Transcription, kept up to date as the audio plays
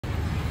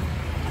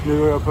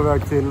Nu är jag på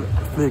väg till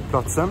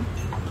flygplatsen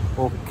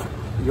och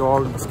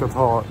jag ska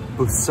ta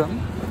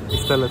bussen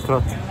istället för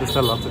att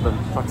beställa typ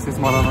en taxi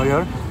som alla andra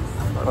gör.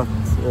 För att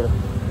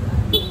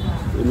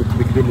det är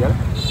mycket billigare.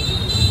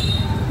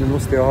 Nu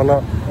måste jag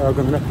hålla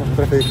ögonen öppna på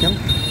trafiken.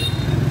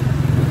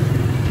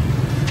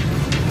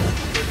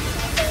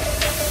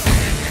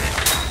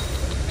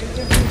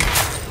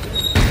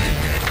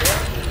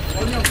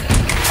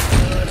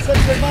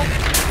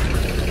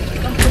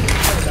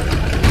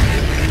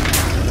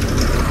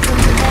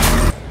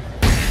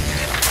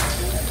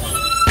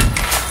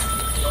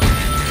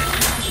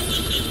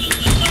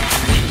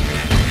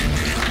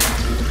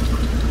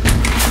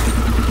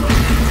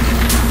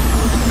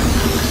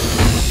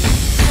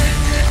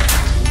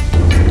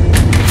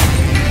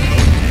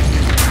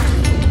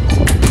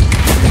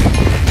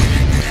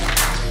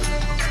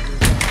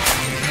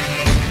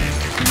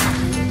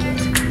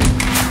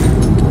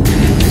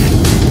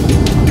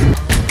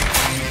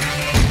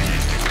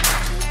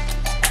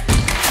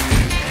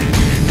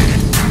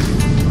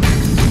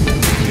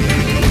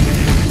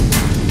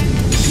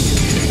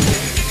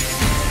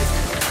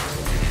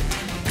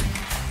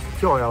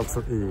 Jag är alltså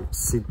i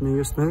Sydney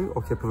just nu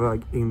och jag är på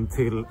väg in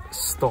till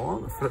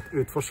stan för att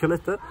utforska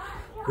lite.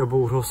 Jag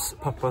bor hos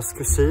pappas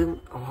kusin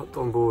och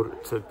de bor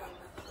typ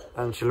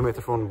 1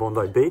 kilometer från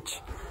Bondi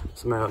Beach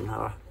som är den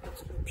här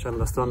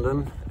kända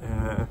stranden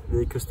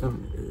vid kusten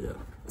i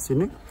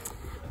Sydney.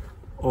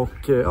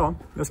 Och ja,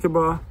 jag ska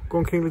bara gå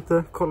omkring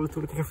lite, kolla lite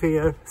olika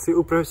kaféer, se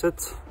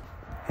operahuset.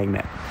 Häng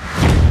med!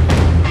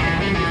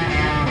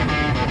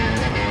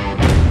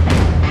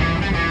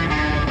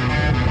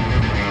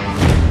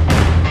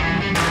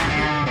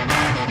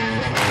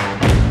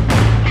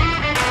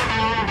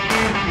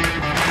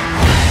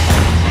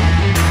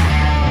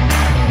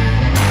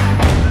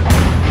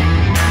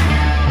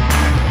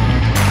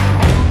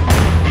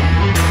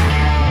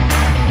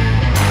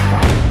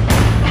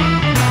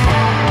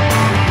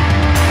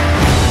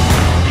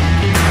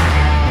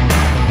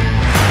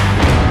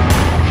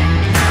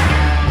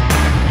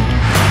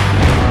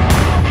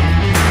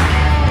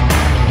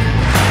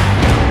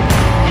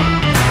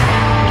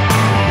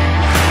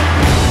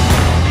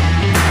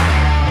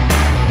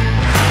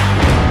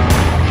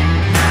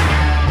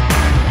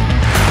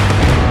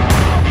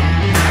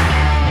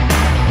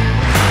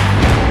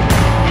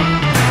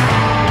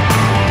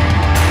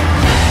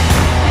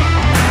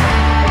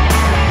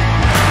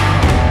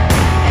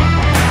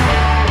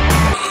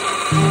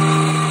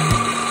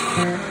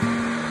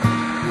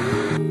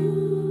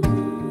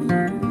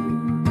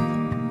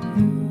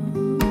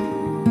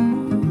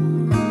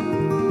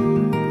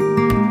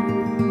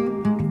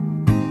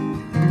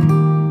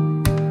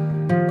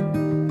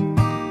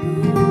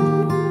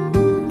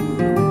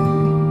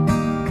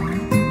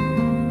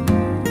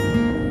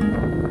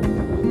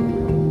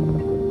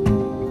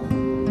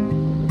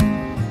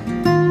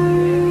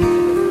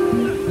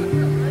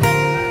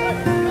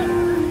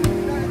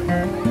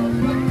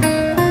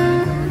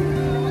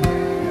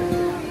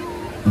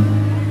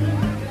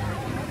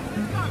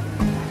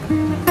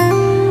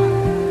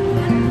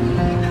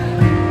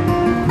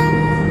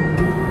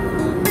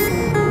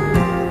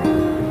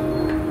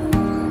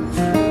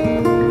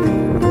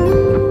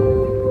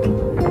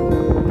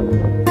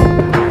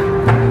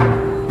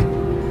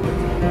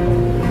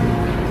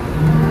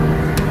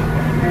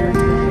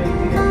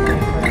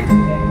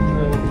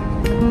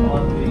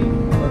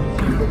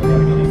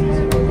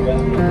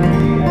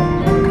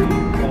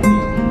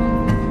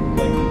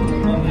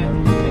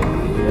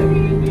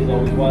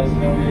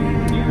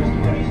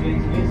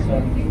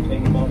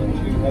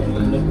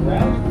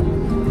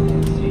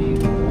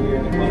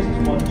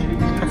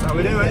 How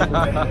we doing?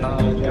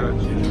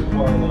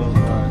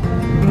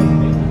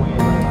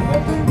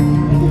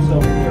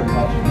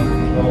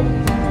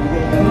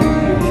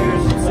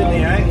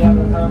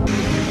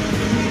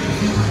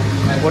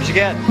 What'd you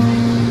get?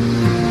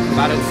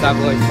 Battered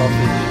Savoy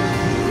sausage.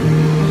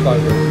 So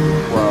good.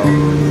 Wow.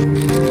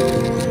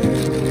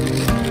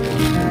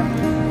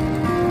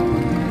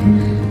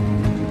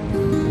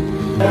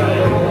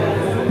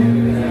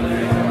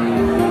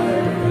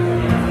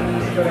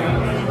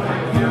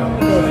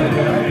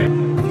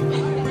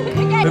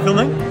 We're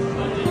filming?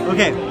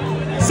 Okay.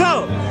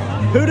 So,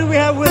 who do we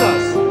have with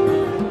us?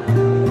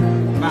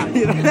 Matt.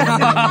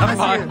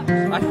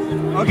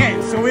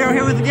 Okay, so we are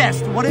here with a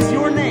guest. What is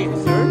your name,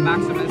 sir?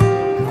 Maximus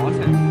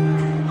Martin.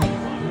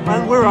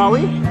 And where are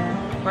we?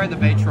 We're at the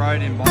beach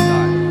road in Bondi.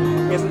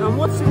 Yes, and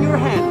what's in your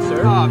hand,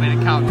 sir? Oh, a bit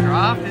of cow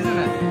draft, isn't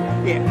it?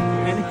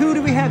 Yeah. And who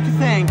do we have to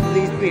thank for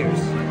these beers?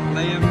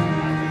 Liam.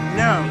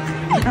 No.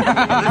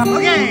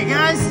 Okay,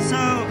 guys,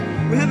 so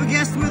we have a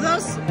guest with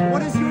us.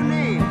 What is your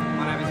name?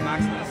 My name is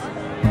Maximus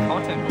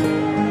Martin.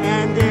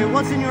 And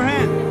what's in your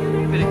hand?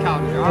 A bit of cow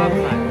draft,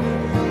 mate.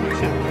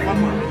 One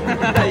more.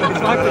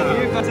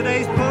 For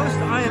today's post,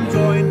 I am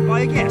joined by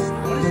a guest.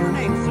 What is your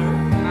name, sir?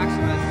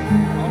 Maximus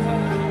Martin.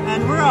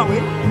 And where are we?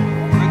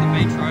 We're at the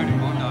beach road in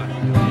Bondi.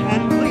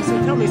 And please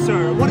tell me,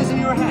 sir, what is in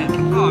your hand?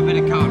 Oh, a bit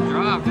of cow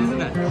draft,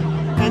 isn't it?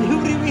 And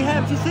who do we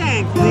have to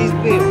thank for these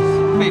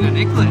beers? Peter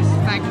Nicholas.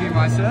 Thank you,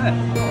 my sir.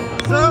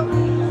 So,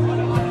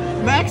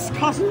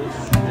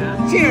 glasses.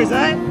 Yeah. Cheers,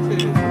 eh?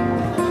 Cheers.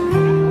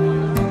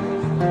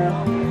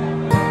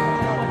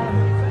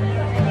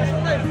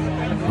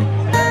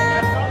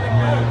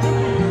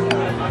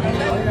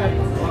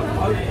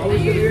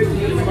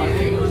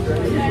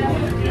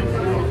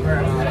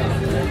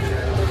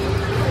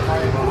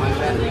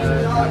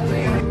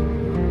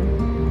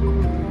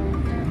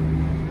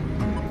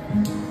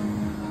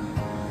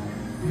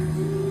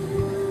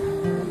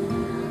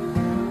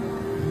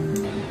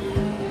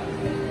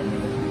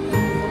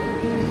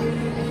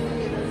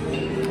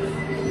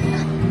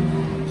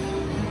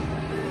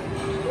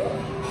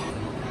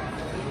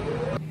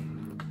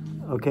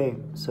 Okay,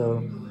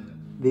 so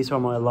these are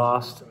my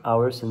last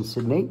hours in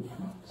Sydney,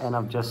 and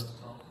I've just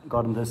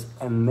gotten this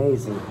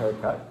amazing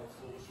haircut,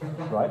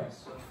 right?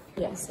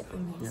 Yes,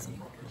 amazing.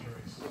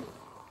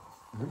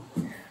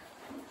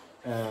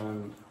 Yeah.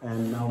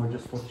 And now we're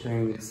just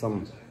watching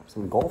some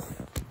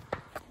golf.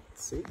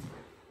 Let's see.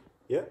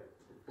 Yeah,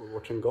 we're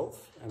watching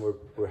golf, and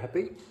we're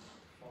happy.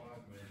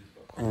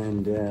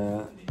 And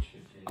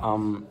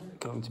I'm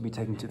going to be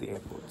taken to the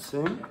airport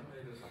soon.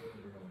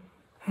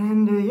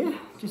 And yeah,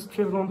 just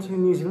travel on to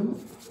New Zealand.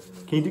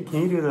 Can you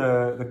do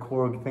the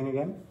Korg thing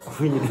again?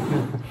 We need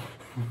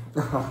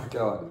Oh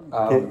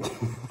god.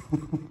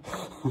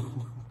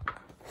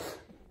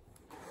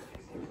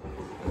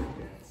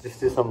 Just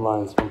do some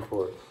lines from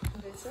Korg.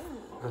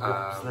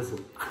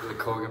 Listen. The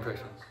Korg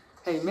impression.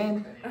 Hey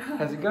man,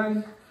 how's it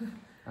going?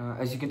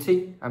 As you can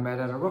see, I'm made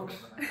out of rocks.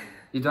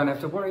 You don't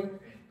have to worry,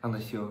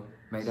 unless you're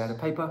made out of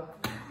paper.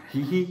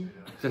 Hee hee,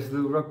 just a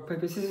little rock,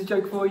 paper, scissors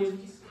joke for you.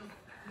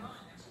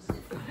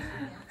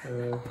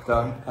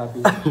 Done,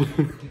 happy.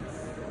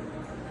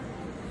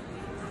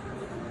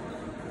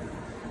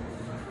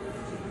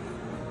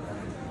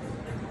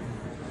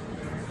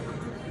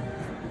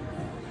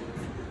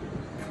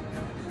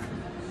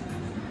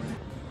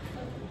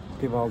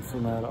 Det var alltså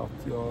när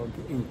att jag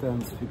inte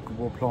ens fick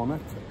gå på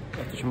planet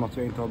eftersom att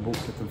jag inte har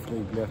bokat en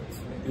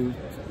flygbiljett ut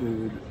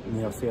ur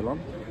Nya Zeeland.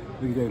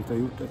 Vilket jag inte har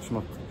gjort eftersom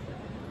att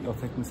jag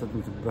tekniskt sett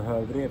inte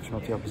behöver det eftersom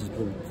att jag precis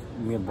blivit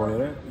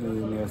medborgare i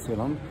Nya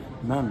Zeeland.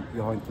 Men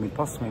jag har inte mitt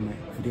pass med mig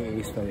för det är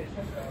i Sverige.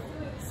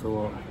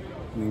 Så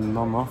min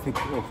mamma fick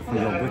åka från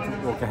jobbet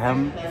och åka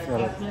hem för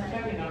att...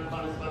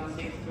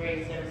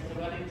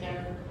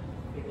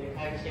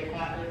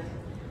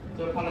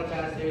 To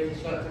apologise, there is a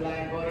short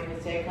delay in boarding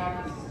this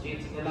aircraft. This is due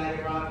to the late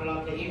arrival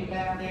of the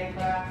inbound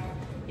aircraft.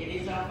 It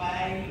is on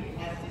bay, it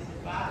has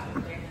disembarked,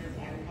 attendants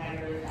and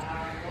caterers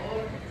are on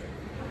board.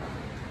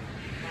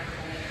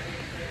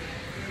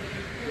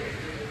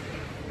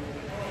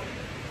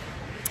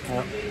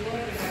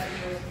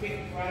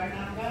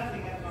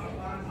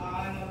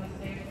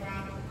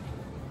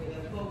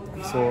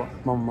 Så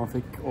mamma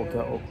fick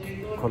åka och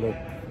kolla upp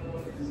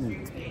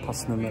mitt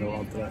passnummer och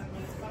allt det där.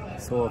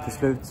 Så till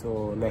slut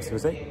så löser det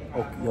sig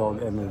och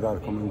jag är nu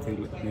välkommen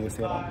till Nya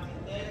Zeeland.